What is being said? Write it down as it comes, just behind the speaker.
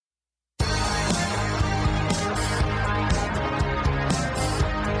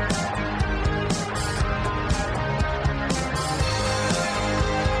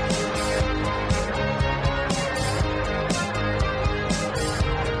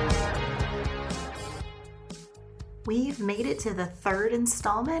We've made it to the third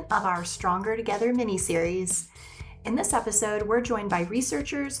installment of our Stronger Together mini-series. In this episode, we're joined by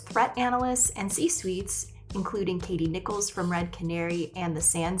researchers, threat analysts, and C-suites, including Katie Nichols from Red Canary and the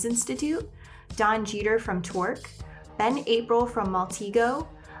SANS Institute, Don Jeter from Torq, Ben April from Maltego,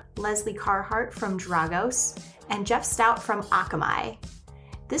 Lesley Carhart from Dragos, and Jeff Stout from Akamai.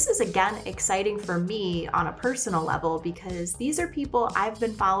 This is again exciting for me on a personal level because these are people I've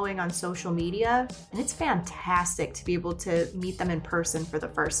been following on social media, and it's fantastic to be able to meet them in person for the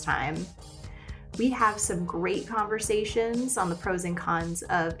first time. We have some great conversations on the pros and cons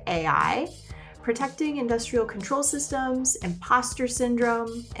of AI, protecting industrial control systems, imposter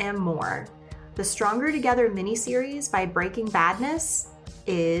syndrome, and more. The Stronger Together mini-series by Breaking Badness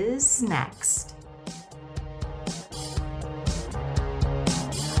is next.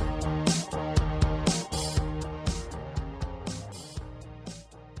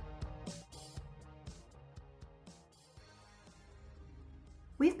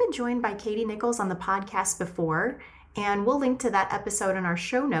 We've been joined by Katie Nichols on the podcast before, and we'll link to that episode in our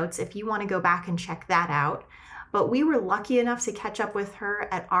show notes if you want to go back and check that out. But we were lucky enough to catch up with her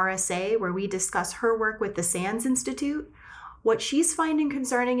at RSA, where we discuss her work with the SANS Institute, what she's finding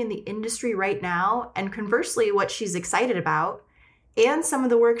concerning in the industry right now, and conversely, what she's excited about, and some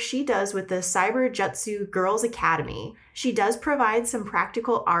of the work she does with the Cyber Jutsu Girls Academy. She does provide some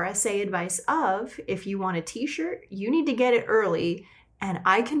practical RSA advice of, if you want a t-shirt, you need to get it early, and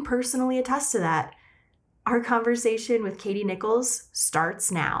I can personally attest to that. Our conversation with Katie Nichols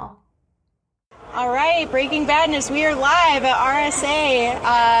starts now. All right, Breaking Badness, we are live at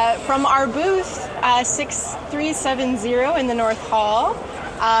RSA from our booth 6370 in the North Hall.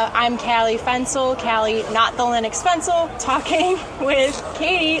 I'm Callie Fensel, Callie, not the Linux Fensel, talking with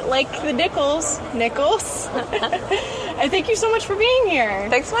Katie, like the Nichols. And thank you so much for being here.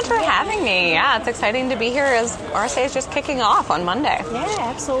 Thanks so much for having me. Yeah, it's exciting to be here as RSA is just kicking off on Monday. Yeah,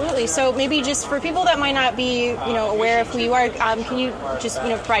 absolutely. So maybe just for people that might not be, aware of who you are, can you just,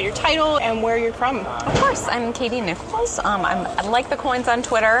 provide your title and where you're from? Of course. I'm Katie Nichols. I like the coins on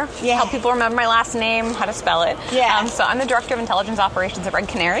Twitter. Yeah. Help people remember my last name, how to spell it. Yeah. So I'm the Director of Intelligence Operations at Red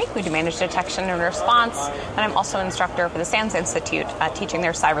Canary. We do managed detection and response. And I'm also an instructor for the SANS Institute, teaching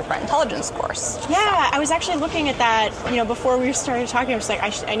their cyber threat intelligence course. Yeah, I was actually looking at that, before we started talking. I was like,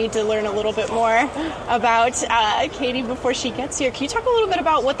 I need to learn a little bit more about Katie before she gets here. Can you talk a little bit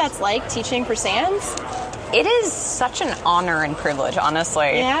about what that's like teaching for SANS? It is such an honor and privilege,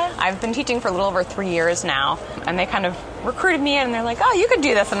 honestly. Yeah? I've been teaching for a little over 3 years now, and they kind of recruited me in, and they're like, oh, you could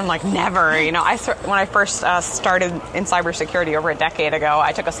do this. And I'm like, never. When I first started in cybersecurity over a decade ago,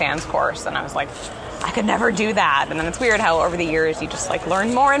 I took a SANS course, and I was like, I could never do that. And then it's weird how over the years you just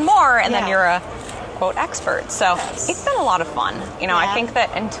learn more and more, and then you're a quote expert. So it's been a lot of fun. I think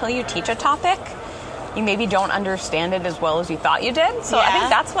that until you teach a topic, you maybe don't understand it as well as you thought you did. So I think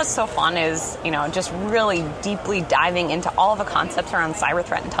that's what's so fun is, just really deeply diving into all of the concepts around cyber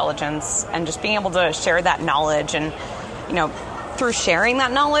threat intelligence and just being able to share that knowledge. And, through sharing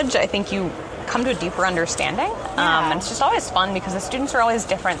that knowledge, I think you come to a deeper understanding. And it's just always fun because the students are always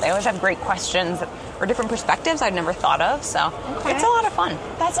different. They always have great questions or different perspectives I'd never thought of. So it's a lot of fun.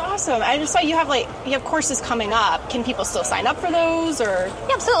 That's awesome. I just saw you have courses coming up. Can people still sign up for those? Or yeah,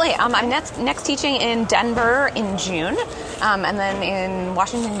 absolutely. I'm next teaching in Denver in June, and then in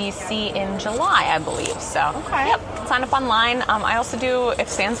Washington, D.C. in July, I believe. So sign up online. I also do, if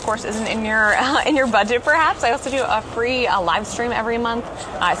SANS course isn't in your budget perhaps, I also do a free live stream every month.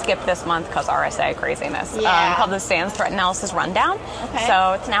 I skipped this month because RSA craziness. Called the SANS Threat Analysis Rundown.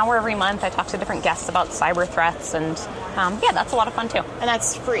 So it's an hour every month. I talk to different guests about cyber threats, and that's a lot of fun too. And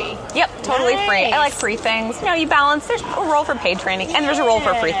that's free? Yep, totally free. I like free things. You balance. There's a role for paid training, and there's a role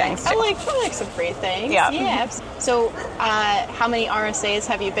for free things too. I like some free things. Yeah. So how many RSAs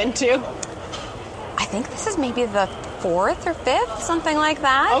have you been to? I think this is maybe the 4th or 5th, something like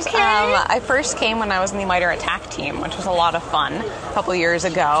that. Okay. I first came when I was in the MITRE ATT&CK team, which was a lot of fun a couple years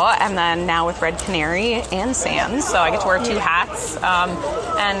ago, and then now with Red Canary and SANS, so I get to wear 2 hats,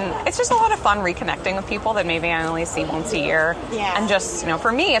 and it's just a lot of fun reconnecting with people that maybe I only see once a year. Yeah. And just,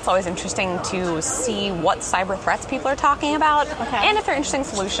 for me, it's always interesting to see what cyber threats people are talking about, and if there are interesting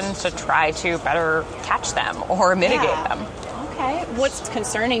solutions to try to better catch them or mitigate them. Okay. What's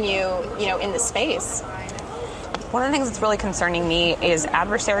concerning you, in the space? One of the things that's really concerning me is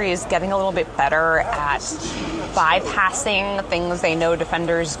adversaries getting a little bit better at bypassing things they know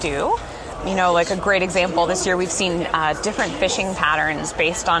defenders do. like a great example this year, we've seen different phishing patterns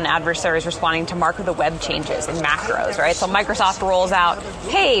based on adversaries responding to mark of the web changes in macros, right? So Microsoft rolls out,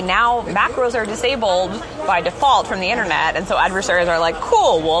 hey, now macros are disabled by default from the internet, and so adversaries are like,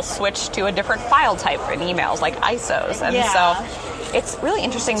 cool, we'll switch to a different file type in emails, like ISOs. And so it's really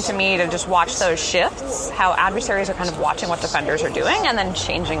interesting to me to just watch those shifts, how adversaries are kind of watching what defenders are doing and then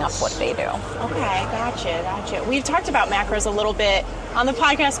changing up what they do. Okay, gotcha. We've talked about macros a little bit on the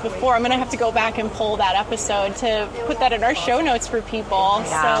podcast before. I'm going to have to go back and pull that episode to put that in our show notes for people.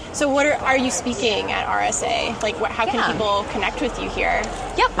 Yeah. So what are you speaking at RSA? Like, how can people connect with you here?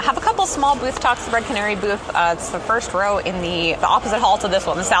 Yep, I have a couple small booth talks. The Red Canary booth, it's the first row in the opposite hall to this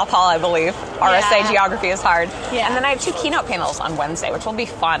one, the South Hall, I believe. RSA geography is hard. Yeah. And then I have 2 keynote panels on Wednesday, which will be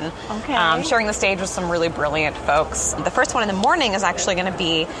fun. Okay. Sharing the stage with some really brilliant folks. The first one in the morning is actually going to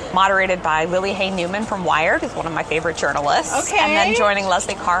be moderated by Lily Hay Newman from Wired, who's one of my favorite journalists. Okay. And then joining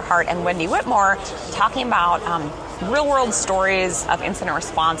Lesley Carhart and Wendy Whitmore, talking about real-world stories of incident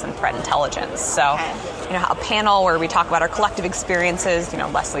response and threat intelligence. So, a panel where we talk about our collective experiences.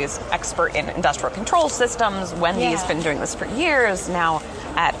 Lesley's expert in industrial control systems. Wendy's been doing this for years now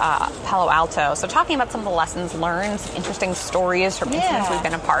at Palo Alto. So talking about some of the lessons learned, some interesting stories from incidents we've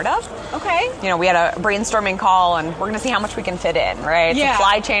been a part of. Okay. We had a brainstorming call, and we're going to see how much we can fit in, right? Yeah.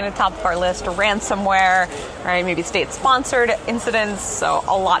 Supply chain at the top of our list, ransomware, right? Maybe state-sponsored incidents. So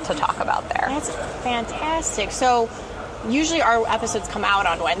a lot to talk about there. That's fantastic. So usually our episodes come out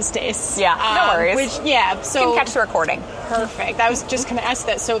on Wednesdays. Yeah, no worries. So you can catch the recording. Perfect. I was just going to ask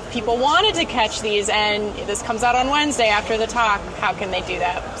that. So if people wanted to catch these and this comes out on Wednesday after the talk, how can they do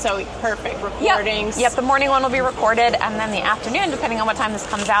that? So perfect. Recordings. Yep, the morning one will be recorded, and then the afternoon, depending on what time this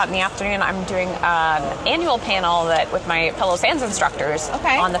comes out, in the afternoon I'm doing an annual panel with my fellow SANS instructors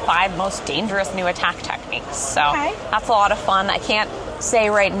on the 5 most dangerous new attack techniques. So that's a lot of fun. I can't say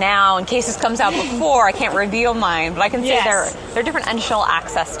right now, in case this comes out before, I can't reveal mine, but I can say they're different initial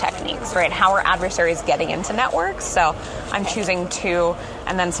access techniques, right? How are adversaries getting into networks? So I'm choosing 2,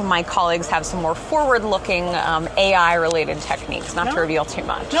 and then some of my colleagues have some more forward-looking AI-related techniques, not to reveal too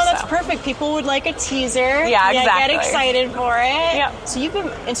much. No, that's perfect. People would like a teaser. Yeah, exactly. Get excited for it. Yep. So you've been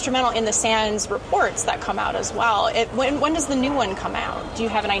instrumental in the SANS reports that come out as well. When does the new one come out? Do you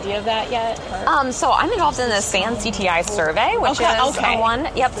have an idea of that yet? So I'm involved in the SANS CTI survey, which is one.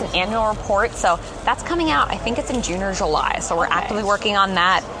 Yep, it's an annual report. So that's coming out, I think it's in June or July. So we're actively working on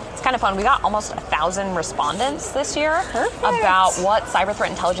that. It's kind of fun. We got almost 1,000 respondents this year about what cyber threat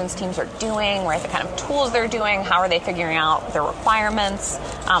intelligence teams are doing, what are the kind of tools they're doing, how are they figuring out their requirements.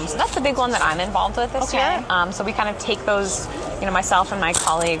 So that's the big one that I'm involved with this year. So we kind of take those, myself and my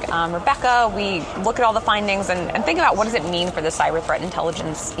colleague Rebecca, we look at all the findings and think about what does it mean for the cyber threat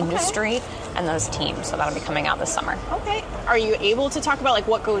intelligence industry and those teams. So that'll be coming out this summer. Okay. Are you able to talk about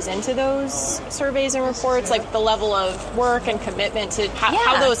what goes into those surveys and reports, like the level of work and commitment to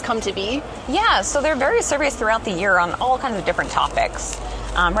how those come to be? Yeah, so there are various surveys throughout the year on all kinds of different topics.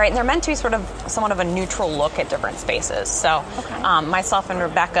 Right, and they're meant to be somewhat of a neutral look at different spaces. So myself and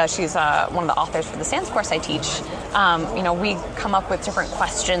Rebecca, she's one of the authors for the SANS course I teach, we come up with different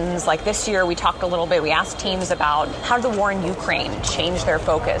questions. Like this year we talked a little bit, we asked teams about how did the war in Ukraine change their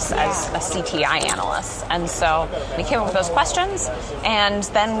focus as a CTI analyst. And so we came up with those questions, and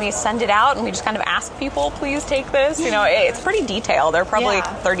then we send it out and we just kind of ask people, please take this. It's pretty detailed. There are probably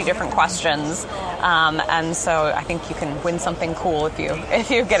 30 different questions. And so I think you can win something cool if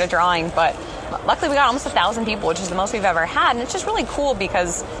you get a drawing. But luckily we got almost 1,000 people, which is the most we've ever had. And it's just really cool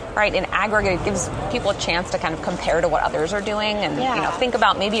because, in aggregate, it gives people a chance to kind of compare to what others are doing and, think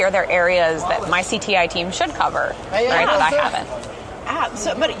about maybe are there areas that my CTI team should cover, that I haven't.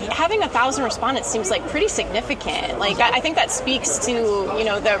 But having 1,000 respondents seems like pretty significant. I think that speaks to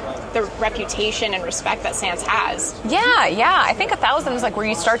the reputation and respect that SANS has. Yeah. I think 1,000 is where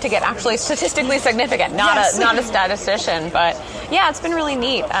you start to get actually statistically significant. Not a statistician, but it's been really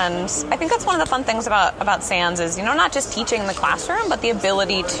neat. And I think that's one of the fun things about SANS is not just teaching in the classroom, but the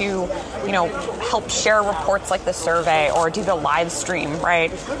ability to help share reports like the survey or do the live stream.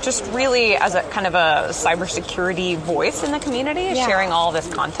 Right, just really as a kind of a cybersecurity voice in the community. Sharing all this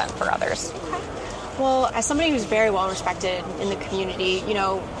content for others. Well, as somebody who's very well respected in the community,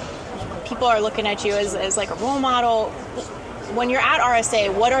 people are looking at you as a role model. When you're at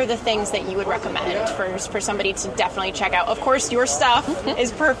RSA, what are the things that you would recommend for somebody to definitely check out? Of course, your stuff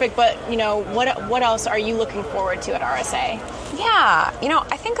is perfect, but what else are you looking forward to at RSA? Yeah,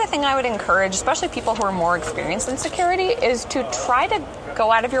 I think the thing I would encourage, especially people who are more experienced in security, is to try to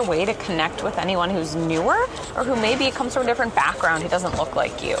go out of your way to connect with anyone who's newer or who maybe comes from a different background who doesn't look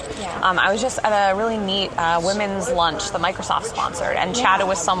like you. Yeah. I was just at a really neat women's lunch that Microsoft sponsored and chatted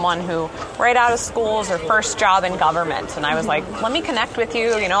with someone who right out of school is her first job in government. And I was like, let me connect with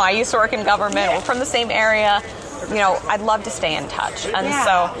you. I used to work in government. We're from the same area. I'd love to stay in touch. And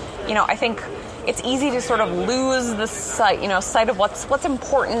so, I think it's easy to sort of lose the sight of what's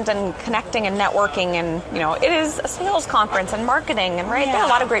important and connecting and networking, and it is a sales conference and marketing, and there are a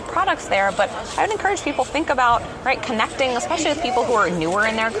lot of great products there. But I would encourage people to think about connecting, especially with people who are newer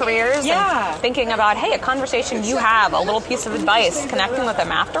in their careers, and thinking about, hey, a conversation you have, a little piece of advice, connecting with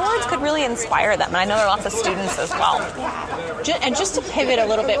them afterwards could really inspire them. And I know there are lots of students as well. And just to pivot a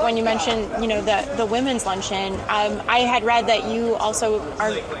little bit, when you mentioned the women's luncheon, I had read that you also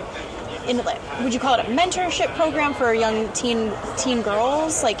are in, would you call it a mentorship program for young teen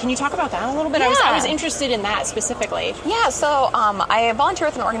girls? Can you talk about that a little bit? Yeah. I was interested in that specifically. Yeah, so I volunteer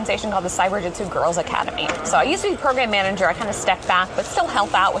with an organization called the Cyber Jiu-Jitsu Girls Academy. So I used to be program manager. I kind of stepped back, but still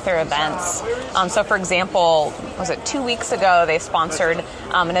help out with their events. So for example, was it 2 weeks ago, they sponsored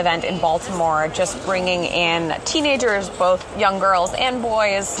an event in Baltimore, just bringing in teenagers, both young girls and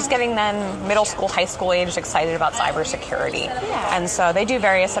boys, just getting them middle school, high school age excited about cybersecurity. Yeah. And so they do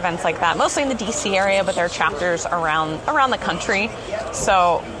various events like that, mostly in the DC area, but there are chapters around the country.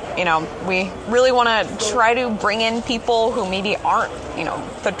 So, we really want to try to bring in people who maybe aren't,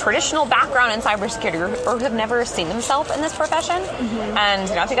 the traditional background in cybersecurity or who have never seen themselves in this profession. Mm-hmm. And,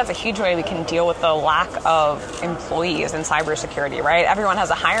 I think that's a huge way we can deal with the lack of employees in cybersecurity, right? Everyone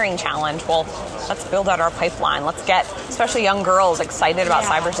has a hiring challenge. Well, let's build out our pipeline. Let's get, especially young girls, excited about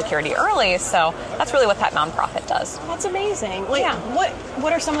cybersecurity early. So that's really what that nonprofit does. That's amazing.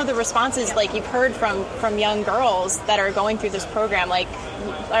 What are some of the responses you've heard from young girls that are going through this program?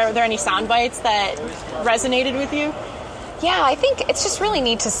 Are there any sound bites that resonated with you? Yeah, I think it's just really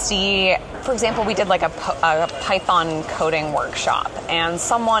neat to see. For example, we did a Python coding workshop, and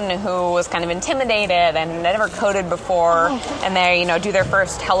someone who was kind of intimidated and never coded before, and they do their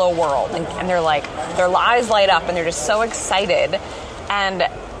first hello world, and they're their eyes light up and they're just so excited. And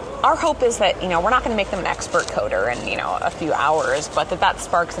our hope is that, we're not going to make them an expert coder in, a few hours, but that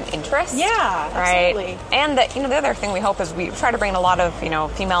sparks an interest. Yeah, right? Absolutely. And that, the other thing we hope is we try to bring in a lot of,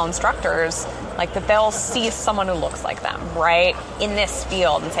 female instructors, that they'll see someone who looks like them, right, in this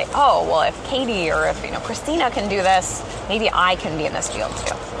field and say, oh, well, if Katie or if, Christina can do this, maybe I can be in this field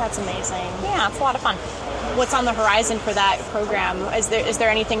too. That's amazing. Yeah, it's a lot of fun. What's on the horizon for that program? Is there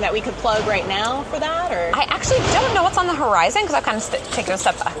anything that we could plug right now for that? Or I actually don't know what's on the horizon because I've kind of taken a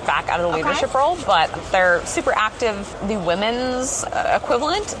step back out of the leadership role, but they're super active. The women's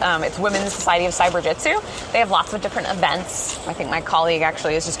equivalent, it's Women's Society of Cyber Jiu-Jitsu. They have lots of different events. I think my colleague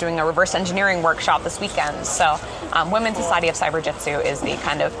actually is just doing a reverse engineering workshop this weekend. So Women's Society of Cyber Jiu-Jitsu is the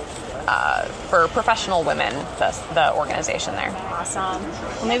kind of for professional women, the organization there. Awesome.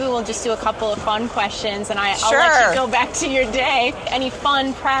 Well, maybe we'll just do a couple of fun questions, and I'll let you go back to your day. Any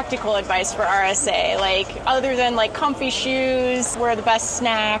fun, practical advice for RSA? Other than comfy shoes, where are the best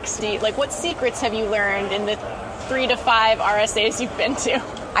snacks? What secrets have you learned in the 3 to 5 RSAs you've been to?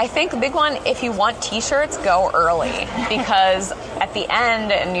 I think the big one, if you want t-shirts, go early, because at the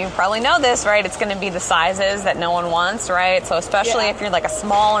end, and you probably know this, right, it's going to be the sizes that no one wants, right? So especially if you're a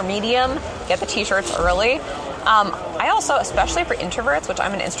small or medium, get the t-shirts early. I also, especially for introverts, which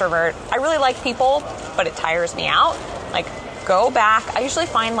I'm an introvert, I really like people, but it tires me out. Go back. I usually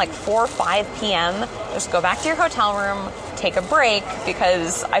find 4 or 5 p.m., just go back to your hotel room, take a break,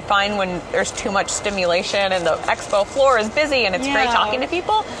 because I find when there's too much stimulation and the expo floor is busy and it's great talking to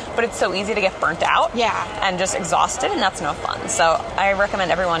people, but it's so easy to get burnt out and just exhausted, and that's no fun. So I recommend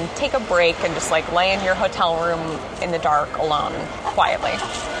everyone take a break and just lay in your hotel room in the dark alone quietly.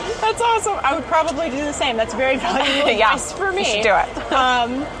 That's awesome. I would probably do the same. That's very valuable advice for me. You should do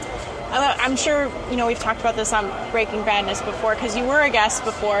it. I'm sure, we've talked about this on Breaking Badness before, because you were a guest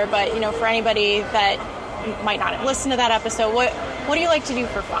before, but, for anybody that might not have listened to that episode, what do you like to do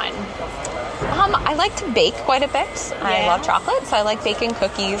for fun? I like to bake quite a bit. I love chocolate, so I like baking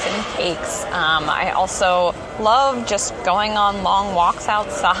cookies and cakes. I also love just going on long walks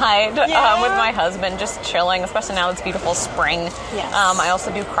outside with my husband, just chilling, especially now it's beautiful spring. Yes. I also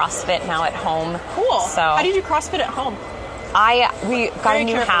do CrossFit now at home. Cool. So, how do you do CrossFit at home? We got a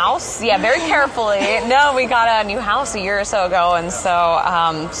new house. Yeah, very carefully. No, we got a new house a year or so ago, and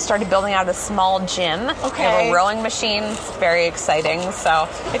so started building out a small gym. Okay. We have a rowing machine. It's very exciting. So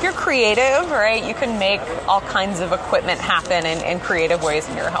if you're creative, right, you can make all kinds of equipment happen in creative ways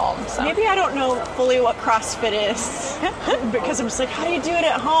in your home. So. Maybe I don't know fully what CrossFit is because I'm just like, how do you do it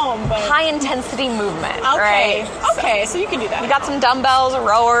at home? But high intensity movement, okay. right? Okay, so you can do that. You got some dumbbells, a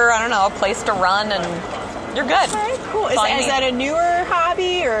rower, I don't know, a place to run, and you're good. Okay, cool. Is that a newer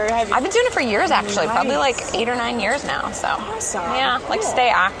hobby, or have you... I've been doing it for years, actually. Nice. Probably like 8 or 9 years now. So awesome. Yeah, cool. Like stay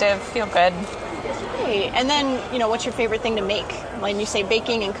active, feel good. Great. And then, what's your favorite thing to make? When you say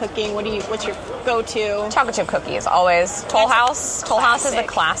baking and cooking, what's your go-to? Chocolate chip cookies, always. Toll House. Toll House is a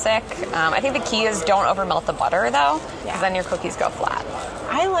classic. I think the key is don't over-melt the butter, though, because then your cookies go flat.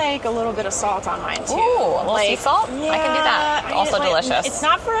 I like a little bit of salt on mine, too. Ooh, a little sea salt? Yeah, I can do that. Also delicious. It's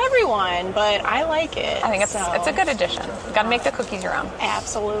not for everyone, but I like it. I think it's a good addition. You got to make the cookies your own.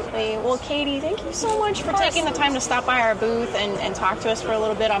 Absolutely. Well, Katie, thank you so much for taking the time to stop by our booth and talk to us for a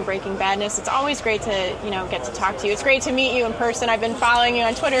little bit on Breaking Badness. It's always great to, get to talk to you. It's great to meet you in person. I've been following you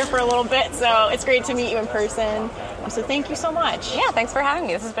on Twitter for a little bit, so it's great to meet you in person. So thank you so much. Yeah, thanks for having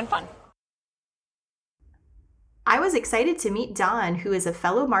me. This has been fun. I was excited to meet Dawn, who is a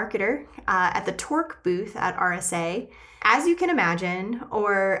fellow marketer at the Torq booth at RSA. As you can imagine,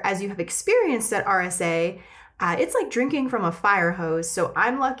 or as you have experienced at RSA, it's like drinking from a fire hose. So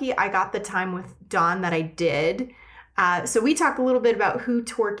I'm lucky I got the time with Dawn that I did. So we talk a little bit about who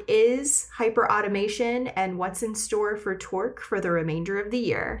Torq is, hyperautomation, and what's in store for Torq for the remainder of the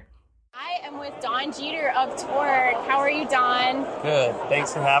year. I am with Dawn Jeter of Torq. How are you, Dawn? Good.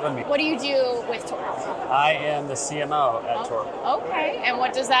 Thanks for having me. What do you do with Torq? I am the CMO at Torq. Okay. And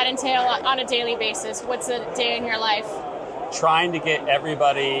what does that entail on a daily basis? What's a day in your life? Trying to get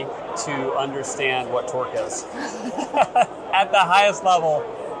everybody to understand what Torq is. At the highest level,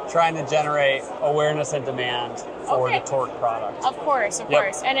 trying to generate awareness and demand for the Torq product. Of course.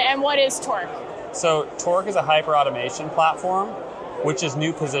 And what is Torq? So Torq is a hyper-automation platform, which is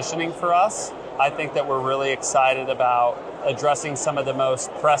new positioning for us. I think that we're really excited about addressing some of the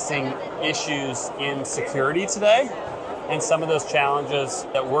most pressing issues in security today. And some of those challenges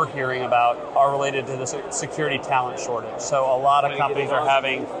that we're hearing about are related to the security talent shortage. So a lot of companies are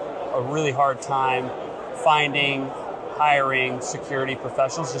having a really hard time finding, hiring security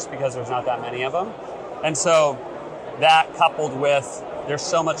professionals just because there's not that many of them. And so that coupled with there's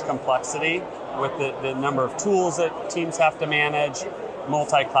so much complexity with the number of tools that teams have to manage,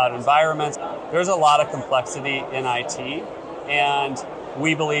 multi-cloud environments. There's a lot of complexity in IT, and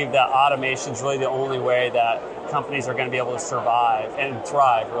we believe that automation is really the only way that companies are going to be able to survive and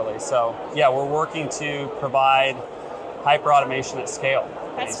thrive, really. So, yeah, we're working to provide hyper-automation at scale.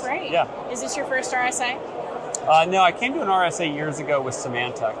 That's great. Yeah. Is this your first RSA? No, I came to an RSA years ago with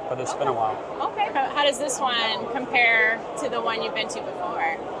Symantec, but it's been a while. Okay. How does this one compare to the one you've been to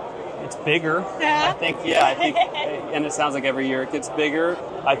before? It's bigger. I think, and it sounds like every year it gets bigger.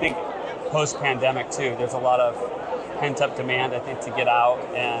 I think post-pandemic too, there's a lot of pent-up demand, I think, to get out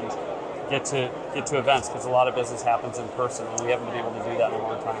and get to events, because a lot of business happens in person, and we haven't been able to do that in a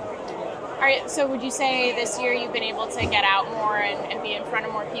long time. All right, so would you say this year you've been able to get out more and be in front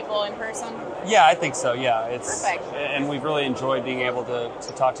of more people in person? Yeah, I think so, yeah. It's perfect. And we've really enjoyed being able to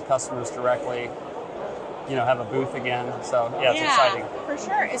talk to customers directly, have a booth again. So, yeah, it's exciting. For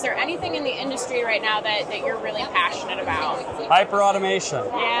sure. Is there anything in the industry right now that you're really passionate about? Hyper-automation.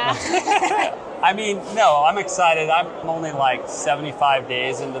 Yeah. I mean, no, I'm excited. I'm only like 75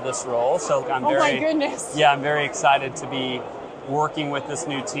 days into this role, so I'm my goodness. Yeah, I'm very excited to be working with this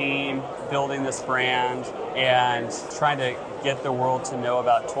new team, building this brand, and trying to get the world to know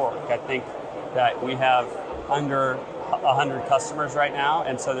about Torq. I think that we have under 100 customers right now,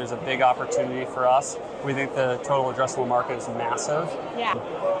 and so there's a big opportunity for us. We think the total addressable market is massive. Yeah.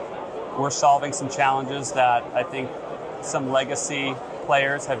 We're solving some challenges that I think some legacy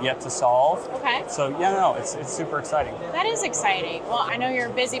players have yet to solve. Okay. So, it's super exciting. That is exciting. Well, I know you're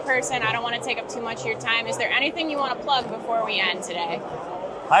a busy person. I don't want to take up too much of your time. Is there anything you want to plug before we end today?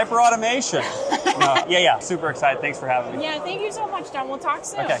 Hyper-automation. Super excited. Thanks for having me. Yeah, thank you so much, Don. We'll talk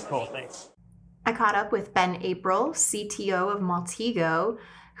soon. Okay, cool. Thanks. I caught up with Ben April, CTO of Maltego,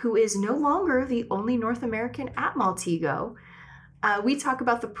 who is no longer the only North American at Maltego. We talk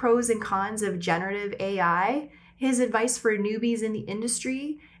about the pros and cons of generative AI, his advice for newbies in the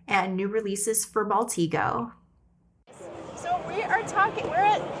industry, and new releases for Maltego. So we're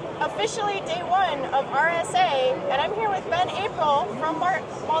at officially day one of RSA, and I'm here with Ben April from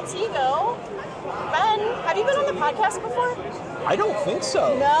Maltego. Ben, have you been on the podcast before? I don't think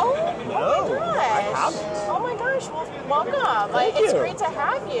so. No? No, Oh my gosh. I haven't. Oh my gosh. gosh, well, welcome. It's great to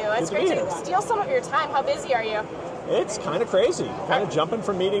have you. It's great to steal some of your time. How busy are you? It's kind of crazy. Kind of jumping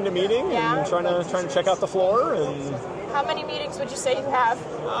from meeting to meeting and trying to check out the floor. And how many meetings would you say you have?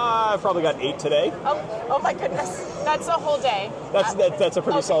 I've probably got 8 today. Oh my goodness. That's a whole day. That's a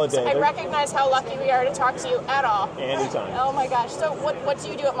pretty solid day. I recognize how lucky we are to talk to you at all. Anytime. Oh my gosh. So what do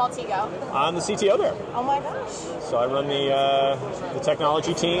you do at Maltego? I'm the CTO there. Oh my gosh. So I run the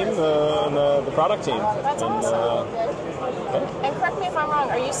technology team and the product team. That's awesome. And correct me if I'm wrong,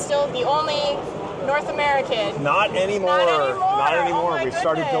 are you still the only North American? Not anymore. Oh We've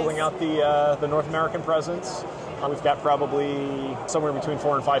started building out the North American presence. We've got probably somewhere between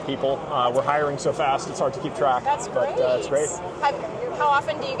 4 and 5 people. We're hiring so fast, it's hard to keep track. That's great. But it's great. How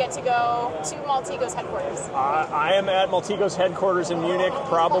often do you get to go to Maltego's headquarters? I am at Maltego's headquarters in Munich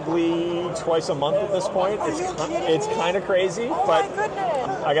probably twice a month at this point. It's kind of crazy, but my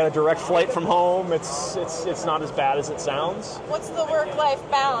goodness. I got a direct flight from home. It's not as bad as it sounds. What's the work-life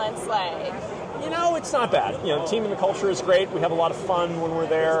balance like? It's not bad. The team and the culture is great. We have a lot of fun when we're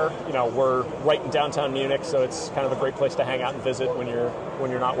there. We're right in downtown Munich, so it's kind of a great place to hang out and visit when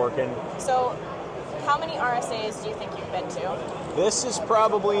you're not working. So, how many RSAs do you think you've been to? This is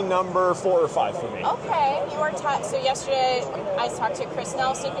probably number 4 or 5 for me. Okay, you are so yesterday I talked to Chris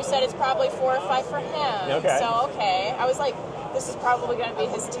Nelson, who said it's probably 4 or 5 for him. Okay. So I was like, this is probably going to be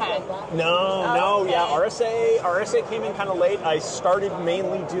his 10. No, yeah, RSA came in kind of late. I started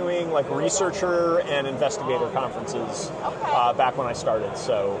mainly doing like researcher and investigator conferences back when I started.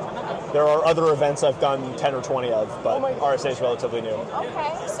 So there are other events I've done 10 or 20 of, but RSA is relatively new.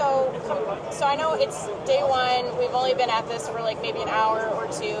 Okay, so I know it's day 1. We've only been at this for like maybe an hour or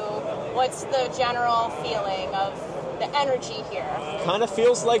 2. What's the general feeling of the energy here? Kind of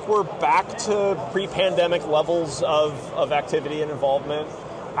feels like we're back to pre-pandemic levels of activity and involvement.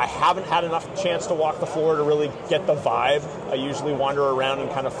 I haven't had enough chance to walk the floor to really get the vibe. I usually wander around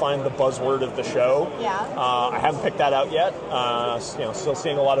and kind of find the buzzword of the show. Yeah. I haven't picked that out yet. Still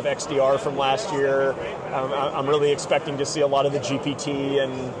seeing a lot of XDR from last year. I'm really expecting to see a lot of the GPT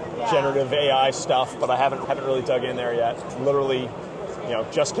and generative AI stuff, but I haven't really dug in there yet. Literally,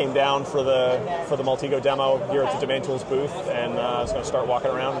 just came down for the Maltego demo here at the Domain Tools booth, and I was going to start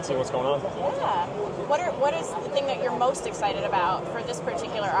walking around and see what's going on. Yeah. What is the thing that you're most excited about for this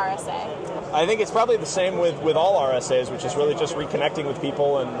particular RSA? I think it's probably the same with all RSAs, which is really just reconnecting with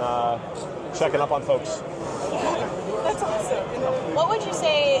people and checking up on folks. That's awesome. What would you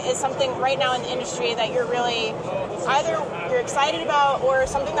say is something right now in the industry that you're really either you're excited about or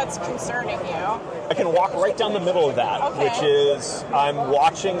something that's concerning you? I can walk right down the middle of that, which is I'm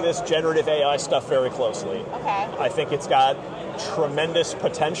watching this generative AI stuff very closely. Okay. I think it's got tremendous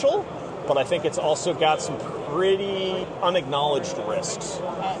potential, but I think it's also got some pretty unacknowledged risks.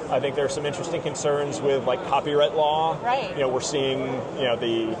 Okay. I think there's some interesting concerns with like copyright law. Right. We're seeing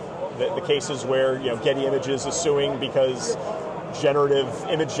the cases where Getty Images is suing because generative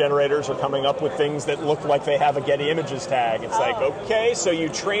image generators are coming up with things that look like they have a Getty Images tag. It's like, okay, so you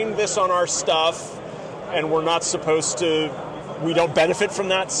trained this on our stuff, and we're not supposed to. We don't benefit from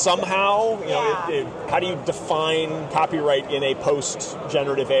that somehow. How do you define copyright in a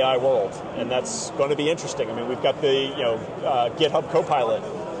post-generative AI world? And that's going to be interesting. I mean, we've got the GitHub Copilot,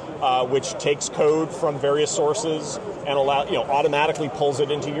 which takes code from various sources and automatically pulls it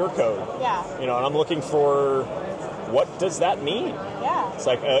into your code. Yeah. And I'm looking for what does that mean? Yeah. It's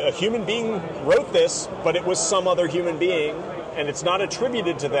like a human being wrote this, but it was some other human being, and it's not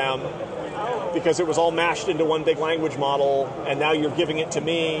attributed to them. Because it was all mashed into one big language model, and now you're giving it to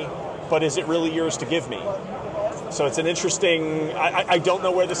me, but is it really yours to give me? So it's an interesting, I don't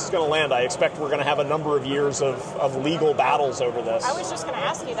know where this is going to land. I expect we're going to have a number of years of legal battles over this. I was just going to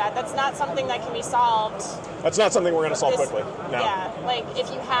ask you that. That's not something that can be solved. That's not something we're going to solve quickly. No. Yeah, like if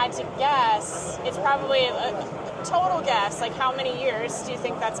you had to guess, it's probably a total guess, like how many years do you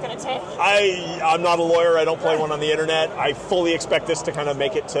think that's going to take? I'm not a lawyer. I don't play one on the internet. I fully expect this to kind of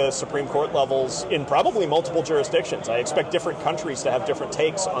make it to Supreme Court levels in probably multiple jurisdictions. I expect different countries to have different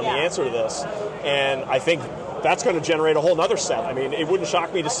takes on the answer to this. And I think that's going to generate a whole other set. I mean, it wouldn't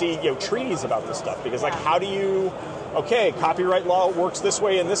shock me to see treaties about this stuff, because like how do you... Okay, copyright law works this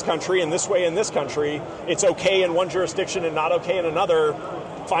way in this country and this way in this country. It's okay in one jurisdiction and not okay in another.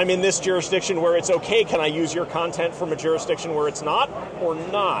 If I'm in this jurisdiction where it's okay, can I use your content from a jurisdiction where it's not or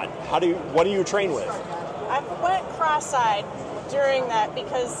not? What do you train with? I went cross-eyed during that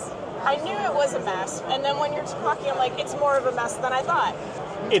because I knew it was a mess. And then when you're talking, I'm like, it's more of a mess than I thought.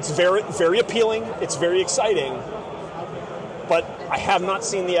 It's very, very appealing. It's very exciting. But I have not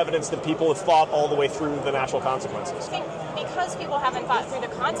seen the evidence that people have thought all the way through the natural consequences. I think because people haven't thought through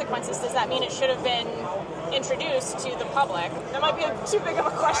the consequences, does that mean it should have been introduced to the public? That might be too big of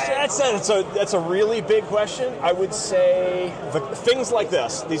a question. That's a really big question. I would say things like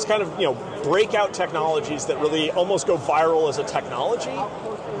this, these kind of breakout technologies that really almost go viral as a technology,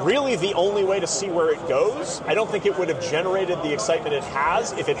 really the only way to see where it goes. I don't think it would have generated the excitement it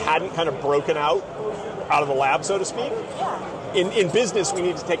has if it hadn't kind of broken out of the lab, so to speak. Yeah. In business, we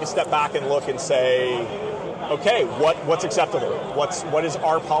need to take a step back and look and say, okay, what's acceptable? What is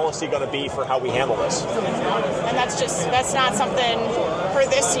our policy going to be for how we handle this? And that's not something for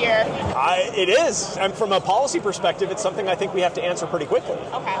this year. It is. And from a policy perspective, it's something I think we have to answer pretty quickly.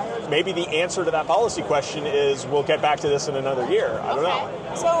 Okay. Maybe the answer to that policy question is we'll get back to this in another year. I don't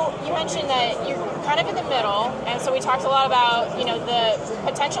know. So you mentioned that you're kind of in the middle, and so we talked a lot about the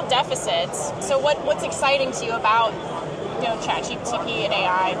potential deficits. So what's exciting to you about ChatGPT and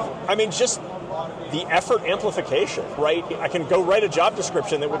AI? I mean, just the effort amplification, right? I can go write a job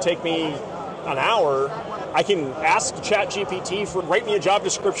description that would take me an hour. I can ask ChatGPT write me a job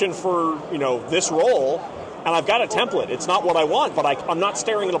description for this role, and I've got a template. It's not what I want, but I'm not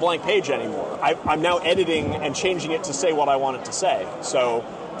staring at a blank page anymore. I'm now editing and changing it to say what I want it to say. So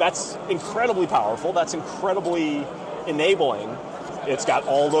that's incredibly powerful. That's incredibly enabling. It's got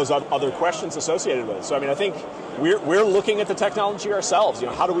all those other questions associated with it. So I mean, I think we're looking at the technology ourselves.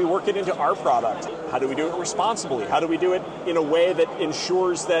 How do we work it into our product? How do we do it responsibly? How do we do it in a way that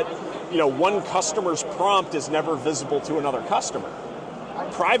ensures that one customer's prompt is never visible to another customer?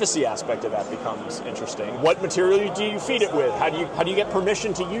 Privacy aspect of that becomes interesting. What material do you feed it with? How do you get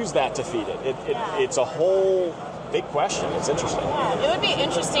permission to use that to feed it? It's a whole big question. It's interesting. Yeah, it would be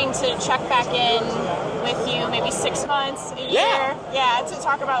interesting to check back in with you maybe 6 months, a year. Yeah, to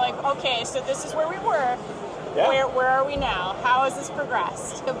talk about okay, so this is where we were. Yeah. Where are we now? How has this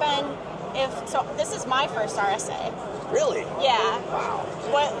progressed? So Ben, this is my first RSA. Really? Yeah.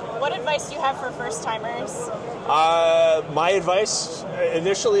 Wow. What advice do you have for first timers? My advice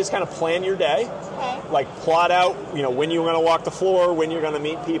initially is kind of plan your day. Okay. Plot out, when you're going to walk the floor, when you're going to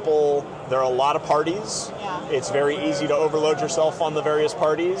meet people. There are a lot of parties. Yeah. It's very easy to overload yourself on the various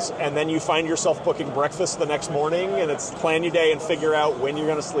parties, and then you find yourself booking breakfast the next morning, and it's plan your day and figure out when you're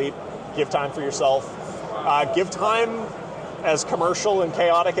going to sleep, give time for yourself. Give time, as commercial and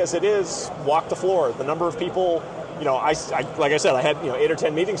chaotic as it is, walk the floor. The number of people, like I said, I had 8 or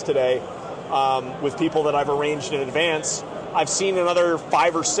 10 meetings today with people that I've arranged in advance. I've seen another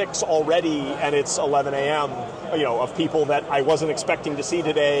 5 or 6 already, and it's 11 a.m., of people that I wasn't expecting to see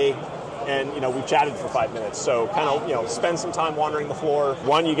today. And, we've chatted for 5 minutes. So kind of, spend some time wandering the floor.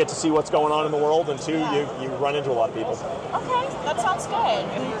 1, you get to see what's going on in the world. And 2, you run into a lot of people. Okay, that sounds good.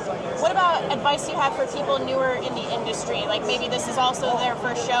 What about advice you have for people newer in the industry? Maybe this is also their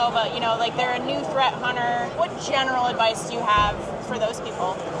first show, but, they're a new threat hunter. What general advice do you have for those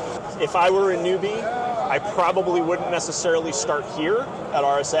people? If I were a newbie, I probably wouldn't necessarily start here at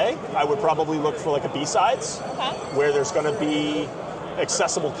RSA. I would probably look for a B-sides, where there's going to be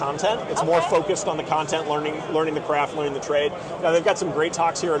accessible content. It's more focused on the content, learning the craft, learning the trade. Now they've got some great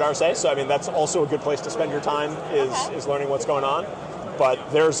talks here at RSA, so I mean that's also a good place to spend your time is learning what's going on.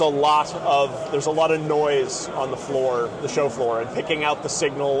 But there's a lot of noise on the show floor, and picking out the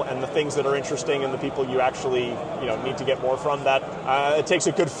signal and the things that are interesting and the people you actually need to get more from. That it takes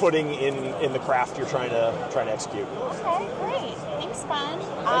a good footing in the craft you're trying to execute. Okay, great. Thanks, Ben.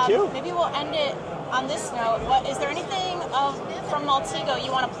 Thank you. Maybe we'll end it on this note. Is there anything from Maltego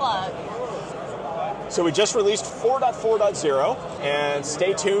you want to plug? So we just released 4.4.0, and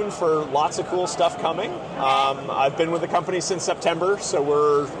stay tuned for lots of cool stuff coming. I've been with the company since September, so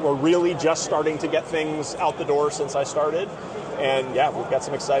we're really just starting to get things out the door since I started. And yeah, we've got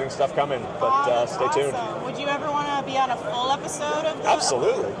some exciting stuff coming, but stay tuned. Would you ever want to be on a full episode of this?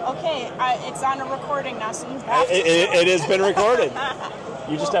 Absolutely. Okay, it's on a recording now, so you have to. It has been recorded.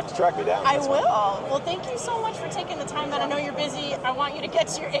 You just have to track me down. I will. Well, thank you so much for taking the time. I know you're busy. I want you to get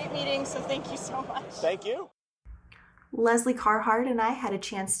to your 8 meetings, so thank you so much. Thank you. Lesley Carhart and I had a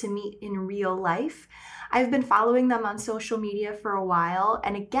chance to meet in real life. I've been following them on social media for a while,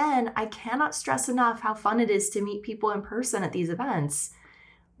 and again, I cannot stress enough how fun it is to meet people in person at these events.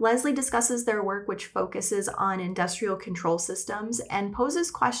 Lesley discusses their work, which focuses on industrial control systems and poses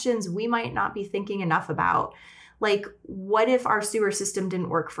questions we might not be thinking enough about. Like, what if our sewer system didn't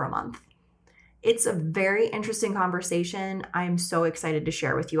work for a month? It's a very interesting conversation. I'm so excited to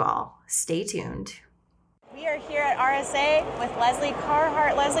share with you all. Stay tuned. We are here at RSA with Lesley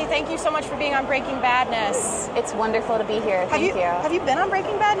Carhart. Lesley, thank you so much for being on Breaking Badness. It's wonderful to be here. Thank you. Have you been on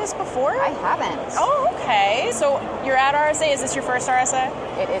Breaking Badness before? I haven't. Oh, okay. So you're at RSA. Is this your first RSA?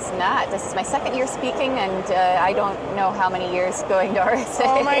 It is not. This is my second year speaking, and I don't know how many years going to RSA.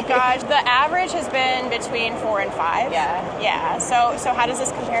 Oh my gosh. The average has been between 4 and 5. Yeah. So how does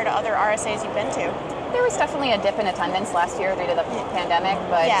this compare to other RSAs you've been to? There was definitely a dip in attendance last year due to the pandemic,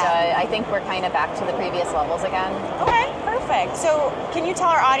 but I think we're kind of back to the previous levels again. Okay, perfect. So can you tell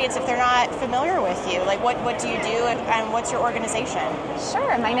our audience, if they're not familiar with you, like what do you do and what's your organization?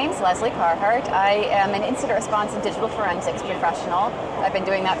 Sure. My name's Lesley Carhart. I am an incident response and digital forensics professional. I've been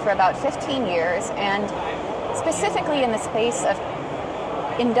doing that for about 15 years, and specifically in the space of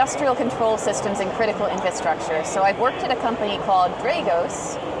industrial control systems and critical infrastructure. So I've worked at a company called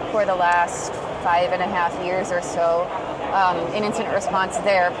Dragos for the last 5.5 years or so in incident response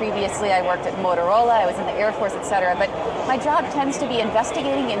there. Previously, I worked at Motorola, I was in the Air Force, etc. But my job tends to be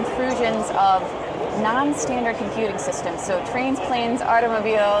investigating intrusions of non-standard computing systems, so trains, planes,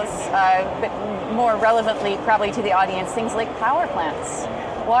 automobiles, but more relevantly probably to the audience, things like power plants,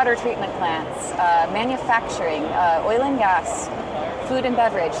 water treatment plants, manufacturing, oil and gas, food and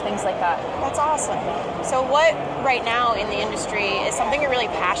beverage, things like that. That's awesome. So what right now in the industry is something you're really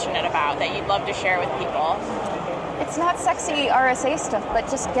passionate about that you'd love to share with people? It's not sexy RSA stuff, but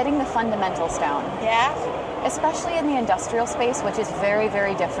just getting the fundamentals down. Yeah? Especially in the industrial space, which is very,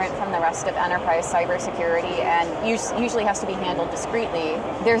 very different from the rest of enterprise cybersecurity and usually has to be handled discreetly.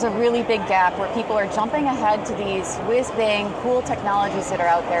 There's a really big gap where people are jumping ahead to these whiz-bang cool technologies that are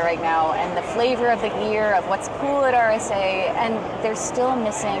out there right now and the flavor of the year of what's cool at RSA, and they're still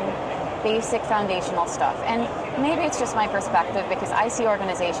missing basic foundational stuff. And maybe it's just my perspective because I see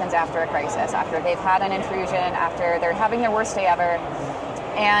organizations after a crisis, after they've had an intrusion, after they're having their worst day ever,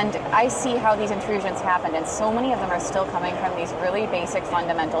 and I see how these intrusions happened, and so many of them are still coming from these really basic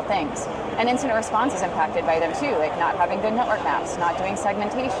fundamental things. And incident response is impacted by them too, like not having good network maps, not doing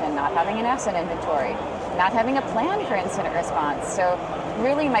segmentation, not having an asset inventory, not having a plan for incident response. So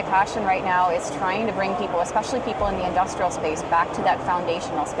really my passion right now is trying to bring people, especially people in the industrial space, back to that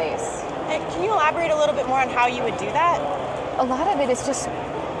foundational space. And can you elaborate a little bit more on how you would do that? A lot of it is just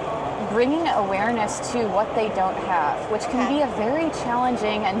bringing awareness to what they don't have, which can be a very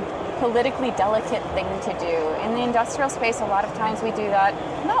challenging and politically delicate thing to do. In the industrial space, a lot of times we do that,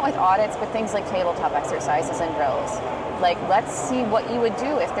 not with audits, but things like tabletop exercises and drills. Like, let's see what you would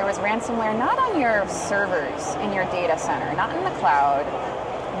do if there was ransomware not on your servers in your data center, not in the cloud,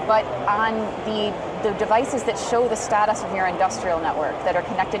 but on the devices that show the status of your industrial network that are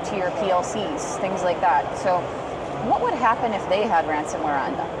connected to your PLCs, things like that. So what would happen if they had ransomware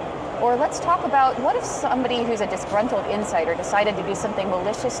on them? Or let's talk about what if somebody who's a disgruntled insider decided to do something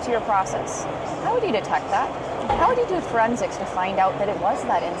malicious to your process? How would you detect that? How would you do forensics to find out that it was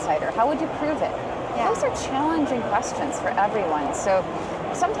that insider? How would you prove it? Those are challenging questions for everyone. So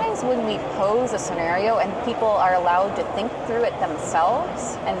sometimes when we pose a scenario and people are allowed to think through it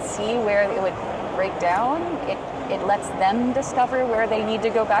themselves and see where it would break down, it lets them discover where they need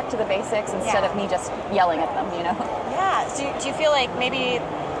to go back to the basics instead of me just yelling at them, you know? Yeah. Do you feel like maybe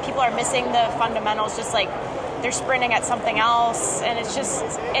people are missing the fundamentals, just like they're sprinting at something else, and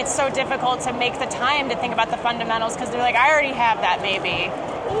it's so difficult to make the time to think about the fundamentals because they're like, I already have that maybe.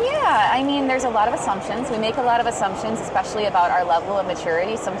 Yeah, I mean, there's a lot of assumptions. We make a lot of assumptions, especially about our level of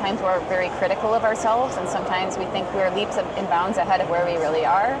maturity. Sometimes we're very critical of ourselves, and sometimes we think we're leaps and bounds ahead of where we really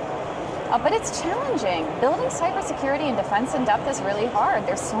are. But it's challenging. Building cybersecurity and defense in depth is really hard.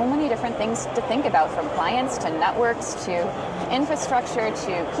 There's so many different things to think about, from clients to networks to infrastructure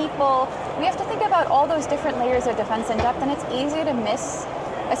to people. We have to think about all those different layers of defense in depth, and it's easy to miss,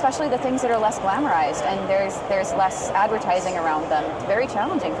 especially the things that are less glamorized, and there's less advertising around them. Very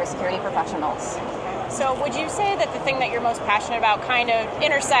challenging for security professionals. So would you say that the thing that you're most passionate about kind of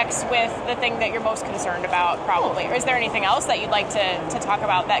intersects with the thing that you're most concerned about, probably? Or is there anything else that you'd like to talk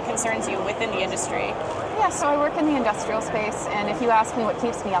about that concerns you within the industry? Yeah, so I work in the industrial space, and if you ask me what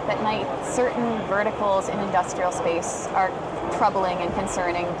keeps me up at night, certain verticals in industrial space are troubling and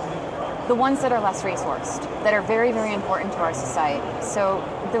concerning. The ones that are less resourced, that are very, very important to our society. So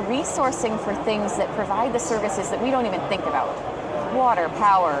the resourcing for things that provide the services that we don't even think about. Water,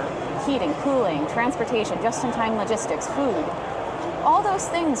 power, heating, cooling, transportation, just-in-time logistics, food. All those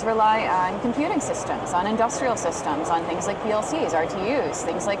things rely on computing systems, on industrial systems, on things like PLCs, RTUs,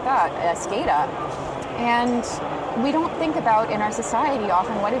 things like that, SCADA. And we don't think about in our society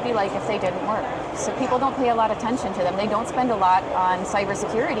often what it'd be like if they didn't work. So people don't pay a lot of attention to them. They don't spend a lot on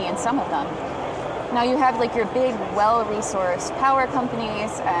cybersecurity in some of them. Now you have like your big, well-resourced power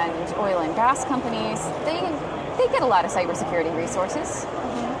companies and oil and gas companies. They get a lot of cybersecurity resources,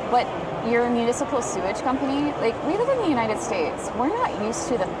 but your municipal sewage company, like we live in the United States, we're not used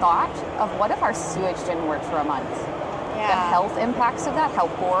to the thought of what if our sewage didn't work for a month. Yeah. The health impacts of that, how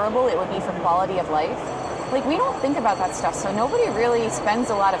horrible it would be for quality of life. Like we don't think about that stuff, so nobody really spends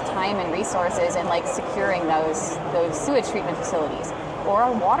a lot of time and resources in like securing those sewage treatment facilities or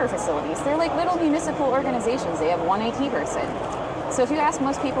our water facilities. They're like little municipal organizations. They have one IT person. So if you ask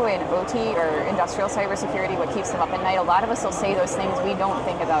most people in OT or industrial cybersecurity what keeps them up at night, a lot of us will say those things we don't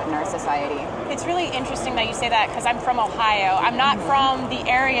think about in our society. It's really interesting that you say that because I'm from Ohio. I'm not from the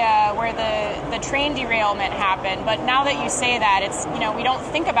area where the train derailment happened, but now that you say that, it's, we don't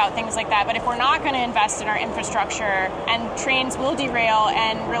think about things like that. But if we're not going to invest in our infrastructure and trains will derail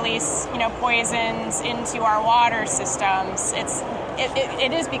and release, poisons into our water systems,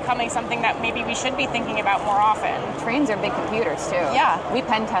 it is becoming something that maybe we should be thinking about more often. Trains are big computers too. Yeah. We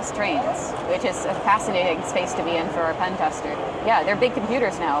pen test trains, which is a fascinating space to be in for a pen tester. Yeah, they're big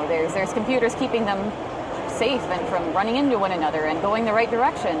computers now. There's computers keeping them safe and from running into one another and going the right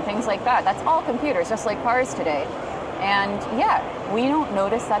direction, things like that. That's all computers, just like cars today. And yeah, we don't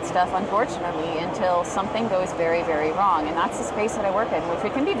notice that stuff, unfortunately, until something goes very, very wrong. And that's the space that I work in,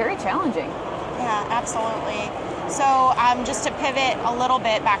 which can be very challenging. Yeah, absolutely. So just to pivot a little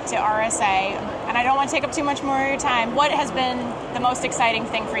bit back to RSA, and I don't want to take up too much more of your time, what has been the most exciting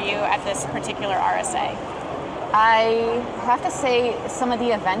thing for you at this particular RSA? I have to say some of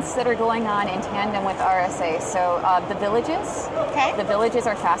the events that are going on in tandem with RSA. So the villages. Okay. The villages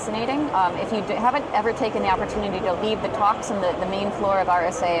are fascinating. If you haven't ever taken the opportunity to leave the talks on the main floor of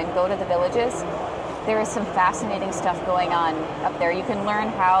RSA and go to the villages, there is some fascinating stuff going on up there. You can learn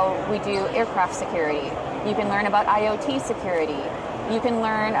how we do aircraft security. You can learn about IoT security. You can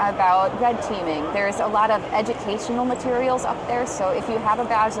learn about red teaming. There's a lot of educational materials up there. So if you have a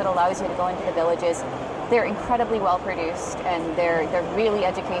badge that allows you to go into the villages, they're incredibly well produced and they're really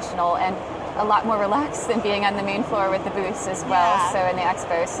educational and a lot more relaxed than being on the main floor with the booths as well. Yeah. So in the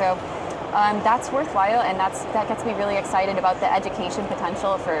expo. So that's worthwhile, and that gets me really excited about the education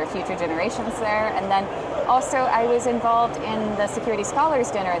potential for future generations there. And then also I was involved in the Security Scholars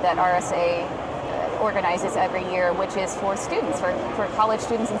Dinner that RSA organizes every year, which is for students, for college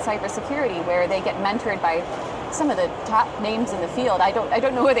students in cybersecurity, where they get mentored by some of the top names in the field. I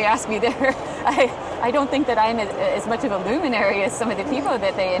don't know what they ask me there. I don't think that I'm as much of a luminary as some of the people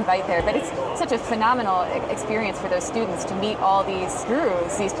that they invite there, but it's such a phenomenal experience for those students to meet all these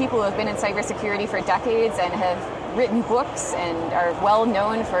gurus, these people who have been in cybersecurity for decades and have written books and are well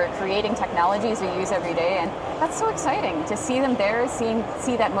known for creating technologies we use every day. And that's so exciting to see them there,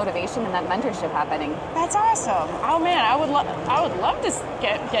 see that motivation and that mentorship happening. That's awesome. Oh man, I would love to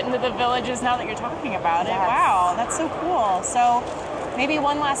get into the villages now that you're talking about it. Yes. Wow, that's so cool. So maybe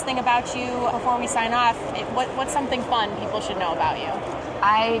one last thing about you before we sign off. What's something fun people should know about you?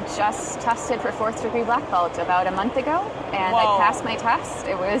 I just tested for 4th degree black belt about a month ago, and Whoa. I passed my test.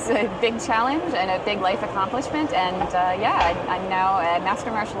 It was a big challenge and a big life accomplishment, and I'm now a master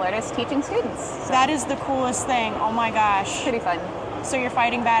martial artist teaching students. So. That is the coolest thing. Oh my gosh. Pretty fun. So you're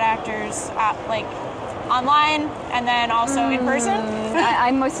fighting bad actors online and then also in person?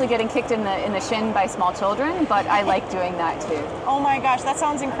 I'm mostly getting kicked in the shin by small children, but I like doing that too. Oh my gosh, that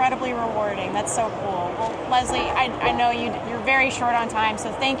sounds incredibly rewarding. That's so cool. Well, Lesley, I know you're very short on time,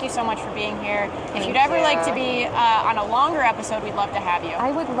 so thank you so much for being here. If you'd ever like to be on a longer episode, we'd love to have you.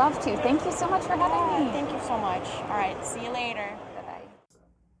 I would love to. Thank you so much for having me. Thank you so much. All right, see you later.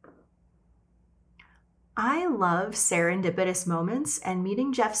 I love serendipitous moments, and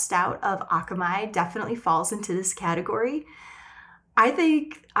meeting Jeff Stout of Akamai definitely falls into this category. I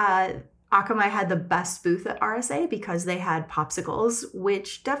think Akamai had the best booth at RSA because they had popsicles,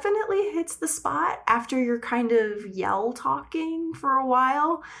 which definitely hits the spot after you're kind of yell talking for a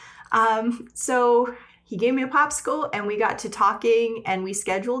while. So he gave me a popsicle and we got to talking, and we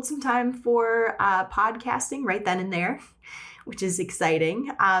scheduled some time for podcasting right then and there, which is exciting.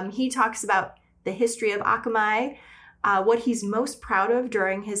 He talks about the history of Akamai, what he's most proud of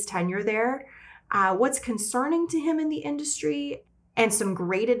during his tenure there, what's concerning to him in the industry, and some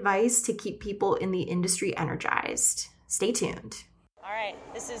great advice to keep people in the industry energized. Stay tuned. All right,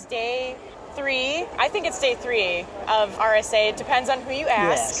 this is day 3. I think it's day 3 of RSA. It depends on who you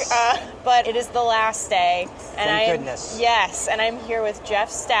ask. Yes. But it is the last day. And Thank goodness. Yes, and I'm here with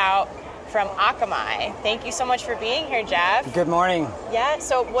Jeff Stout from Akamai. Thank you so much for being here, Jeff. Good morning. Yeah,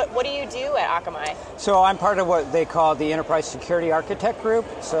 so what do you do at Akamai? So I'm part of what they call the Enterprise Security Architect Group.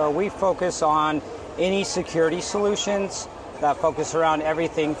 So we focus on any security solutions that focus around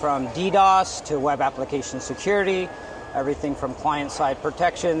everything from DDoS to web application security, everything from client-side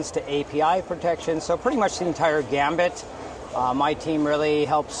protections to API protections, so pretty much the entire gambit. My team really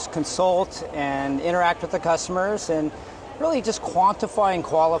helps consult and interact with the customers and really just quantify and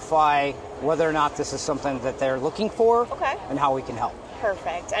qualify whether or not this is something that they're looking for and how we can help.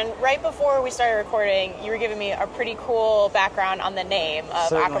 Perfect. And right before we started recording, you were giving me a pretty cool background on the name of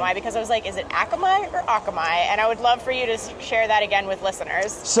Akamai, because I was like, is it Akamai or Akamai? And I would love for you to share that again with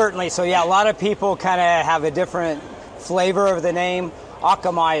listeners. Certainly. So yeah, a lot of people kind of have a different flavor of the name.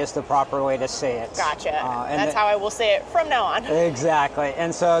 Akamai is the proper way to say it. Gotcha. That's how I will say it from now on. Exactly.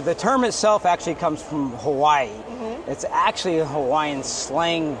 And so the term itself actually comes from Hawaii. It's actually a Hawaiian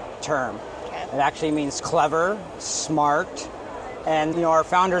slang term. It actually means clever, smart. And, you know, our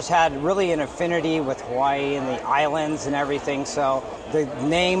founders had really an affinity with Hawaii and the islands and everything. So the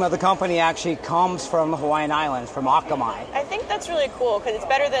name of the company actually comes from the Hawaiian Islands, from Akamai. I think that's really cool because it's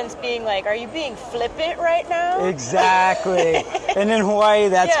better than being like, are you being flippant right now? Exactly. And in Hawaii,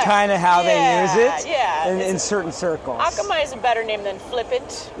 that's kind of how they use it in certain circles. Akamai is a better name than flippant,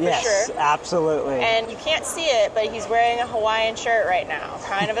 for sure. Yes, absolutely. And you can't see it, but he's wearing a Hawaiian shirt right now.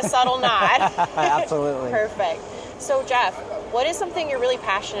 Kind of a subtle nod. Absolutely. Perfect. So, Jeff, what is something you're really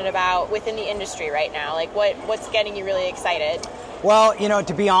passionate about within the industry right now? Like, what's getting you really excited? Well, you know,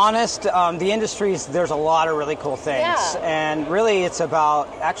 to be honest, the industries, there's a lot of really cool things. Yeah. And really, it's about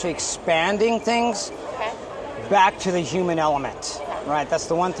actually expanding things back to the human element, right? That's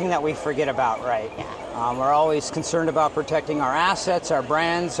the one thing that we forget about, right? Yeah. We're always concerned about protecting our assets, our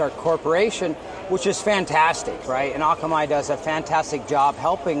brands, our corporation, which is fantastic, right? And Akamai does a fantastic job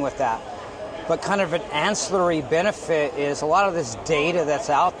helping with that. But kind of an ancillary benefit is a lot of this data that's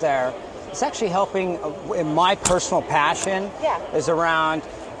out there. It's actually helping, in my personal passion, is around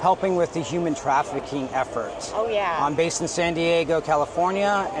helping with the human trafficking efforts. Oh, yeah. I'm based in San Diego,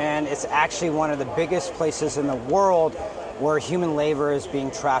 California, and it's actually one of the biggest places in the world where human labor is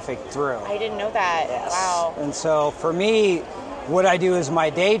being trafficked through. I didn't know that. Yes. Wow. And so for me, what I do is my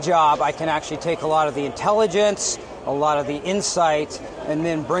day job. I can actually take a lot of the intelligence, a lot of the insight, and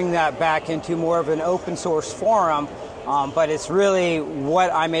then bring that back into more of an open source forum. But it's really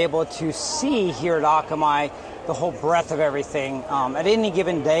what I'm able to see here at Akamai, the whole breadth of everything. At any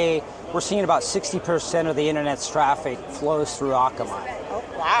given day, we're seeing about 60% of the internet's traffic flows through Akamai. Oh,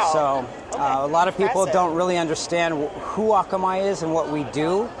 wow. So a lot of people don't really understand who Akamai is and what we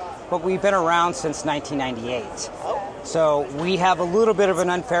do, but we've been around since 1998. Oh. So we have a little bit of an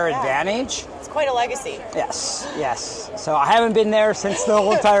unfair advantage. It's quite a legacy. Yes. So I haven't been there since the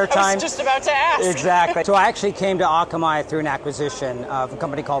whole entire time. I was just about to ask. Exactly. So I actually came to Akamai through an acquisition of a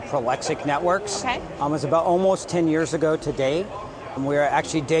company called Prolexic Networks. Okay. It was about almost 10 years ago today. We were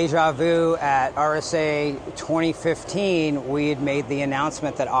actually deja vu at RSA 2015. We had made the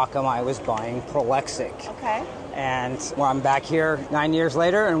announcement that Akamai was buying Prolexic. Okay. And I'm back here 9 years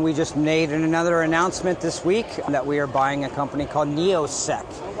later, and we just made another announcement this week that we are buying a company called Neosec.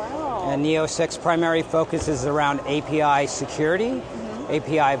 Oh, wow. And Neosec's primary focus is around API security,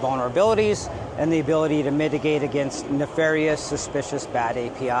 API vulnerabilities, and the ability to mitigate against nefarious, suspicious, bad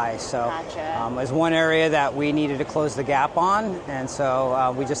APIs. So as one area that we needed to close the gap on, and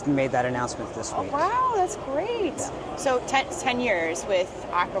so we just made that announcement this week. Oh, wow, that's great. Yeah. So 10 years with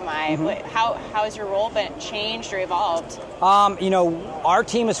Akamai, how has your role been changed or evolved? You know, our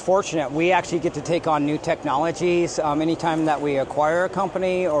team is fortunate. We actually get to take on new technologies anytime that we acquire a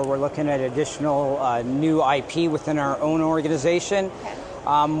company or we're looking at additional new IP within our own organization. Okay.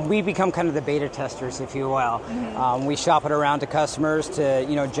 We become kind of the beta testers, if you will. We shop it around to customers to,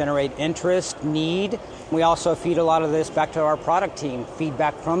 generate interest, need. We also feed a lot of this back to our product team,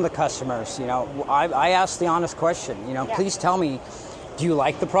 feedback from the customers. I ask the honest question, please tell me, do you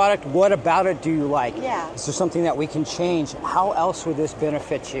like the product? What about it do you like? Yeah. Is there something that we can change? How else would this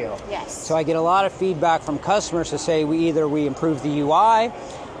benefit you? Yes. So I get a lot of feedback from customers to say we improve the UI,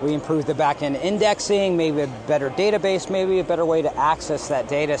 we improve the back-end indexing, maybe a better database, maybe a better way to access that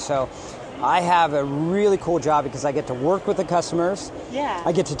data. So I have a really cool job because I get to work with the customers. Yeah.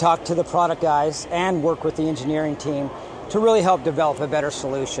 I get to talk to the product guys and work with the engineering team to really help develop a better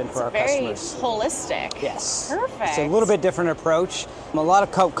solution for our customers. Very holistic. Yes. Perfect. It's a little bit different approach. A lot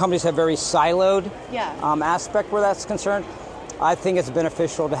of companies have very siloed aspect where that's concerned. I think it's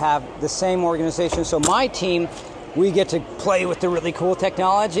beneficial to have the same organization. So my team, we get to play with the really cool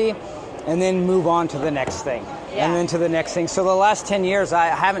technology and then move on to the next thing. Yeah. And then to the next thing. So the last 10 years, I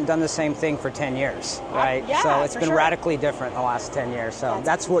haven't done the same thing for 10 years, right? So it's been radically different the last 10 years. So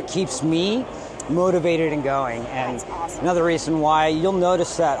that's what keeps me motivated and going. And that's awesome. Another reason why you'll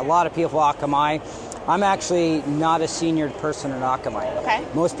notice that a lot of people at Akamai, I'm actually not a senior person in Akamai. Okay.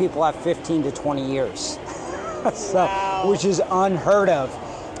 Most people have 15 to 20 years, so Wow. which is unheard of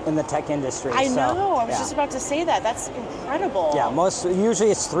in the tech industry. I know. So, I was just about to say that. That's incredible. Yeah,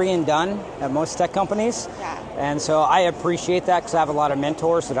 usually it's 3 and done at most tech companies. Yeah. And so I appreciate that because I have a lot of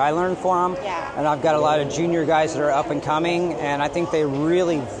mentors that I learn from. Yeah. And I've got a lot of junior guys that are up and coming. And I think they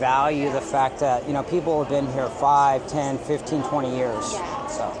really value the fact that, people have been here 5, 10, 15, 20 years. Yeah.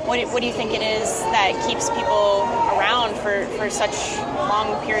 So. What do you think it is that keeps people around for such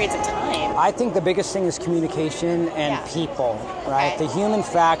long periods of time? I think the biggest thing is communication and people, right? Okay. The human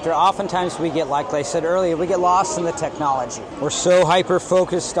factor. Oftentimes we get, like I said earlier, we get lost in the technology. We're so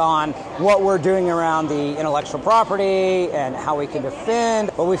hyper-focused on what we're doing around the intellectual property and how we can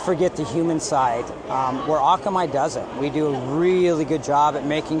defend, but we forget the human side, where Akamai doesn't. We do a really good job at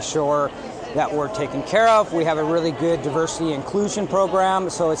making sure that we're taken care of. We have a really good diversity inclusion program,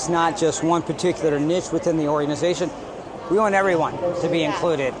 so it's not just one particular niche within the organization. We want everyone to be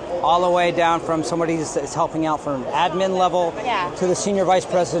included, all the way down from somebody that's helping out from admin level to the senior vice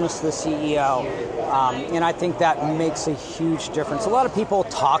presidents to the CEO. And I think that makes a huge difference. A lot of people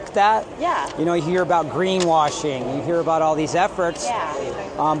talk that. Yeah. You hear about greenwashing, you hear about all these efforts.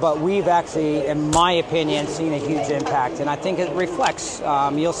 But we've actually, in my opinion, seen a huge impact. And I think it reflects.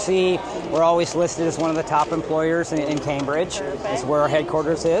 You'll see we're always listed as one of the top employers in Cambridge. Is where our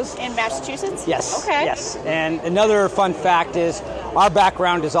headquarters is. In Massachusetts? Yes. Okay. Yes. And another fun fact is our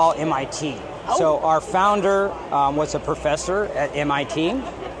background is all MIT. Oh. So our founder was a professor at MIT.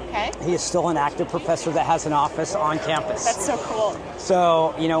 Okay. He is still an active professor that has an office on campus. That's so cool.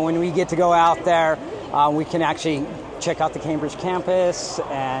 So, when we get to go out there, we can actually check out the Cambridge campus,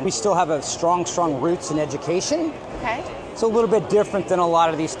 and we still have a strong roots in education. Okay. It's a little bit different than a lot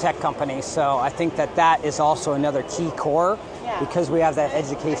of these tech companies, so I think that is also another key core. Because we have that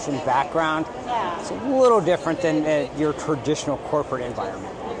education background. It's a little different than your traditional corporate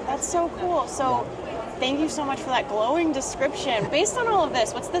environment. That's so cool. So thank you so much for that glowing description. Based on all of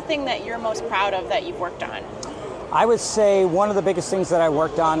this, what's the thing that you're most proud of that you've worked on? I would say one of the biggest things that I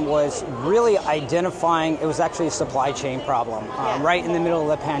worked on was really identifying, it was actually a supply chain problem right in the middle of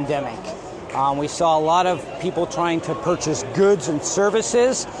the pandemic. We saw a lot of people trying to purchase goods and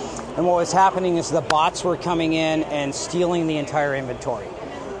services, and what was happening is the bots were coming in and stealing the entire inventory.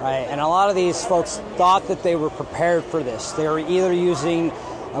 Right? And a lot of these folks thought that they were prepared for this. They were either using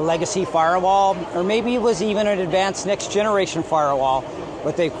a legacy firewall, or maybe it was even an advanced next generation firewall,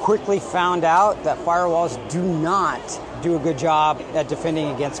 but they quickly found out that firewalls do not do a good job at defending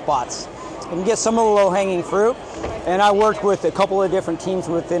against bots. You can get some of the low-hanging fruit, and I worked with a couple of different teams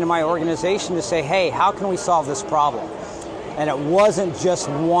within my organization to say, hey, how can we solve this problem? And it wasn't just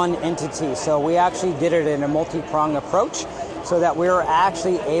one entity, so we actually did it in a multi-pronged approach so that we were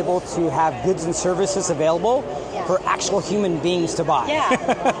actually able to have goods and services available for actual human beings to buy.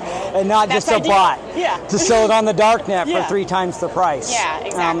 And not That's just a bot to sell it on the darknet for 3 times the price.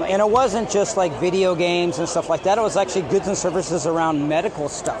 Exactly. And it wasn't just like video games and stuff like that. It was actually goods and services around medical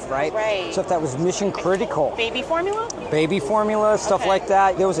stuff, right? Stuff that was mission critical. Baby formula? Baby formula, stuff like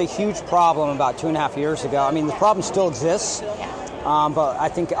that. There was a huge problem about 2.5 years ago. I mean, the problem still exists, but I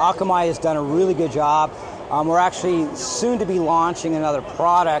think Akamai has done a really good job. We're actually soon to be launching another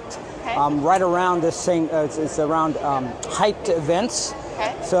product right around this same, it's around hyped events.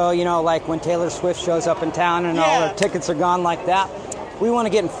 So, like when Taylor Swift shows up in town and all the tickets are gone like that, we want to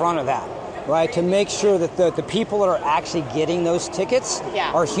get in front of that, right? To make sure that the people that are actually getting those tickets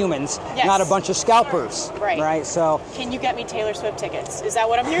are humans, not a bunch of scalpers, right? So, can you get me Taylor Swift tickets? Is that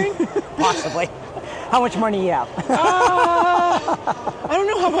what I'm hearing? Possibly. How much money do you have? I don't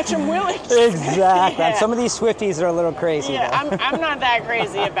know how much I'm willing to Exactly. And some of these Swifties are a little crazy. I'm not that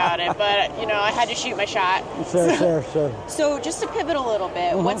crazy about it, but I had to shoot my shot. Sure. So just to pivot a little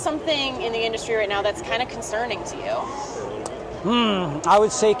bit, what's something in the industry right now that's kind of concerning to you? I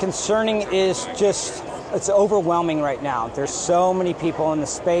would say concerning is just, it's overwhelming right now. There's so many people in the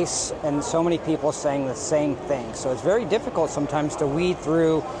space and so many people saying the same thing. So it's very difficult sometimes to weed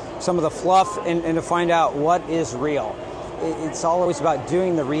through some of the fluff and to find out what is real. It's always about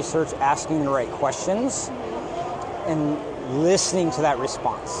doing the research, asking the right questions, and listening to that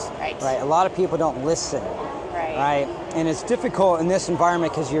response. Right? A lot of people don't listen. Right? And it's difficult in this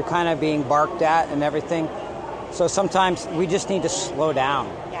environment because you're kind of being barked at and everything. So sometimes we just need to slow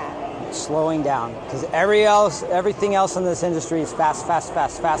down. Slowing down, because everything else in this industry is fast.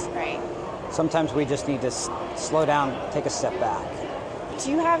 Right. Sometimes we just need to slow down, take a step back. Do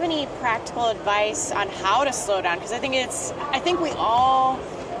you have any practical advice on how to slow down? Because I think we all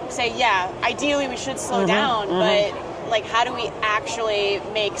say, ideally we should slow down, but Like, how do we actually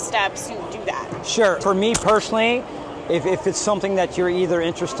make steps to do that? Sure. For me personally, if it's something that you're either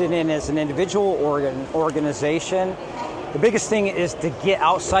interested in as an individual or an organization, the biggest thing is to get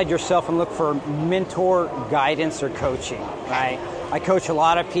outside yourself and look for mentor guidance or coaching, right? I coach a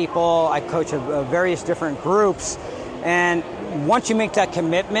lot of people. I coach various different groups. And once you make that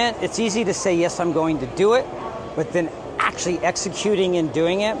commitment, it's easy to say, yes, I'm going to do it, but then actually executing and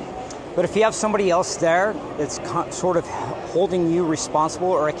doing it. But if you have somebody else there that's sort of holding you responsible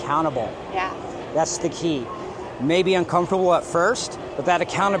or accountable, that's the key. Maybe uncomfortable at first, but that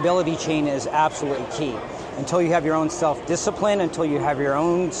accountability chain is absolutely key. Until you have your own self-discipline, until you have your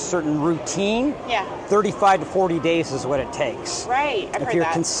own certain routine, 35 to 40 days is what it takes. Right, if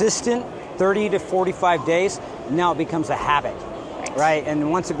you're consistent, 30 to 45 days, now it becomes a habit, right?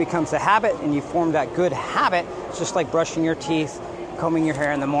 And once it becomes a habit and you form that good habit, it's just like brushing your teeth, combing your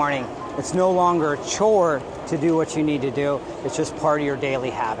hair in the morning. It's no longer a chore to do what you need to do. It's just part of your daily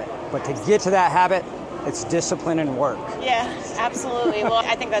habit. But to get to that habit, it's discipline and work. Yeah, absolutely. Well,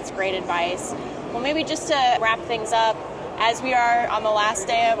 I think that's great advice. Well, maybe just to wrap things up, as we are on the last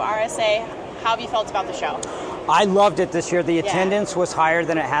day of RSA, how have you felt about the show? I loved it this year. The attendance was higher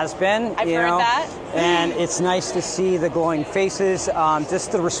than it has been. I've heard that. And it's nice to see the glowing faces.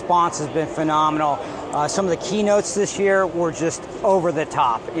 Just the response has been phenomenal. Some of the keynotes this year were just over the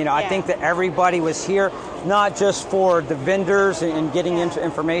top. I think that everybody was here, not just for the vendors and getting into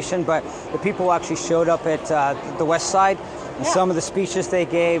information, but the people who actually showed up at the West Side. And some of the speeches they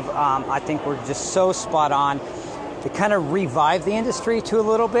gave, I think were just so spot on. To kind of revive the industry to a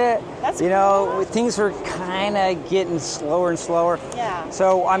little bit. That's cool. Things are kind of getting slower and slower. Yeah.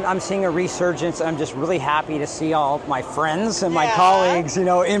 So I'm seeing a resurgence. I'm just really happy to see all my friends and my colleagues,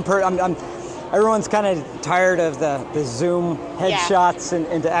 everyone's kind of tired of the Zoom headshots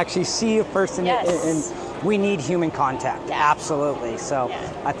and to actually see a person. And we need human contact, absolutely. So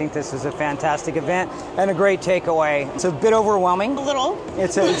I think this is a fantastic event and a great takeaway. It's a bit overwhelming. A little.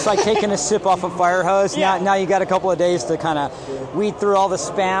 It's like taking a sip off a fire hose. Now you got a couple of days to kind of weed through all the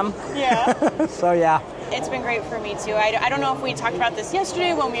spam. Yeah. So It's been great for me too. I don't know if we talked about this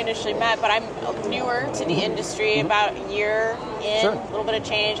yesterday when we initially met, but I'm newer to the industry, about a year in, a little bit of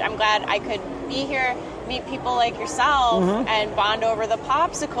change. I'm glad I could be here, meet people like yourself, and bond over the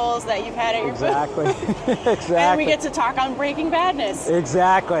popsicles that you've had at your booth. Exactly. And we get to talk on Breaking Badness.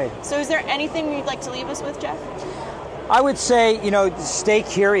 Exactly. So is there anything you'd like to leave us with, Jeff? I would say, stay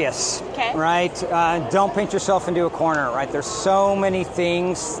curious, okay. Right? Don't paint yourself into a corner, right? There's so many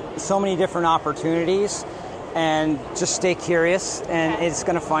things, so many different opportunities, and just stay curious, and it's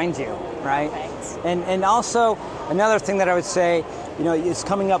going to find you, right? Perfect. And also, another thing that I would say, is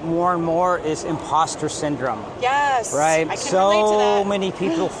coming up more and more is imposter syndrome. Yes. Right? I can relate to that. So many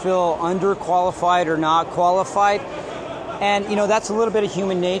people feel underqualified or not qualified, and, that's a little bit of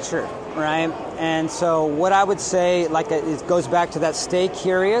human nature. Right? And so what I would say, it goes back to that: stay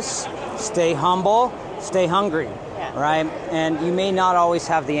curious, stay humble, stay hungry, right? And you may not always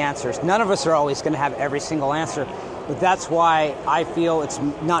have the answers. None of us are always going to have every single answer, but that's why I feel it's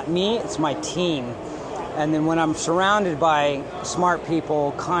not me, it's my team. And then when I'm surrounded by smart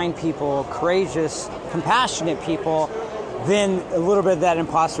people, kind people, courageous, compassionate people, then a little bit of that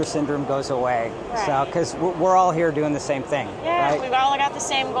imposter syndrome goes away. Right. So, because we're all here doing the same thing. Yeah, right? We've all got the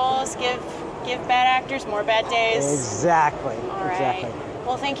same goals. Give bad actors more bad days. Exactly. All right. Exactly.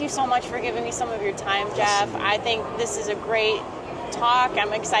 Well, thank you so much for giving me some of your time, Jeff. I think this is a great talk.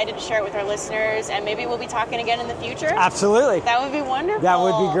 I'm excited to share it with our listeners, and maybe we'll be talking again in the future. Absolutely. That would be wonderful. That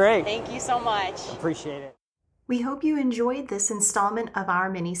would be great. Thank you so much. Appreciate it. We hope you enjoyed this installment of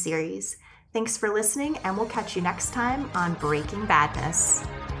our mini-series. Thanks for listening, and we'll catch you next time on Breaking Badness.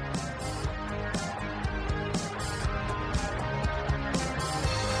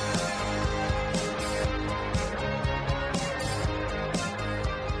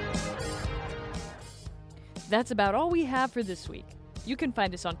 That's about all we have for this week. You can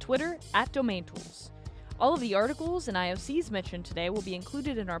find us on Twitter @DomainTools. All of the articles and IOCs mentioned today will be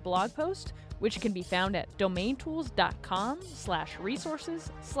included in our blog post, which can be found at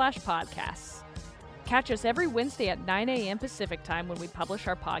domaintools.com/resources/podcasts. Catch us every Wednesday at 9 a.m. Pacific time when we publish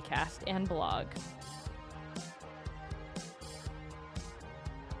our podcast and blog.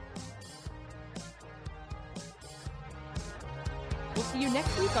 We'll see you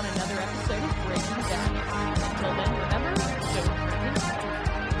next week on another episode of Breaking Badness. Until then, remember, don't